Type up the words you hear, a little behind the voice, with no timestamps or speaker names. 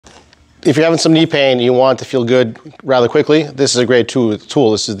if you're having some knee pain and you want it to feel good rather quickly, this is a great tool.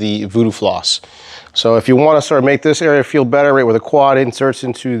 This is the Voodoo Floss. So if you want to sort of make this area feel better, right where the quad inserts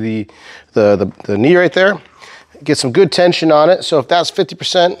into the knee right there, get some good tension on it. So if that's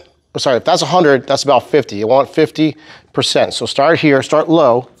 50%, sorry, if that's 100, that's about 50. You want 50%. So start here, start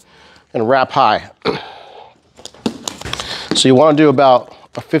low, and wrap high. So you want to do about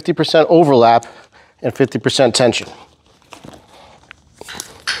a 50% overlap and 50% tension.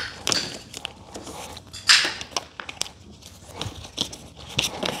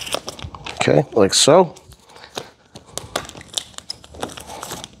 Okay, like so.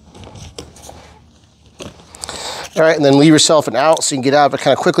 All right, and then leave yourself an out so you can get out of it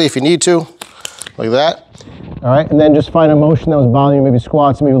kind of quickly if you need to, like that. All right, and then just find a motion that was bothering you, maybe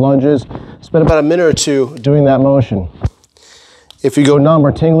squats, maybe lunges. Spend about a minute or two doing that motion. If you go numb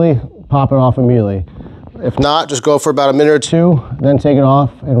or tingly, pop it off immediately. If not, just go for about a minute or two, then take it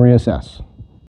off and reassess.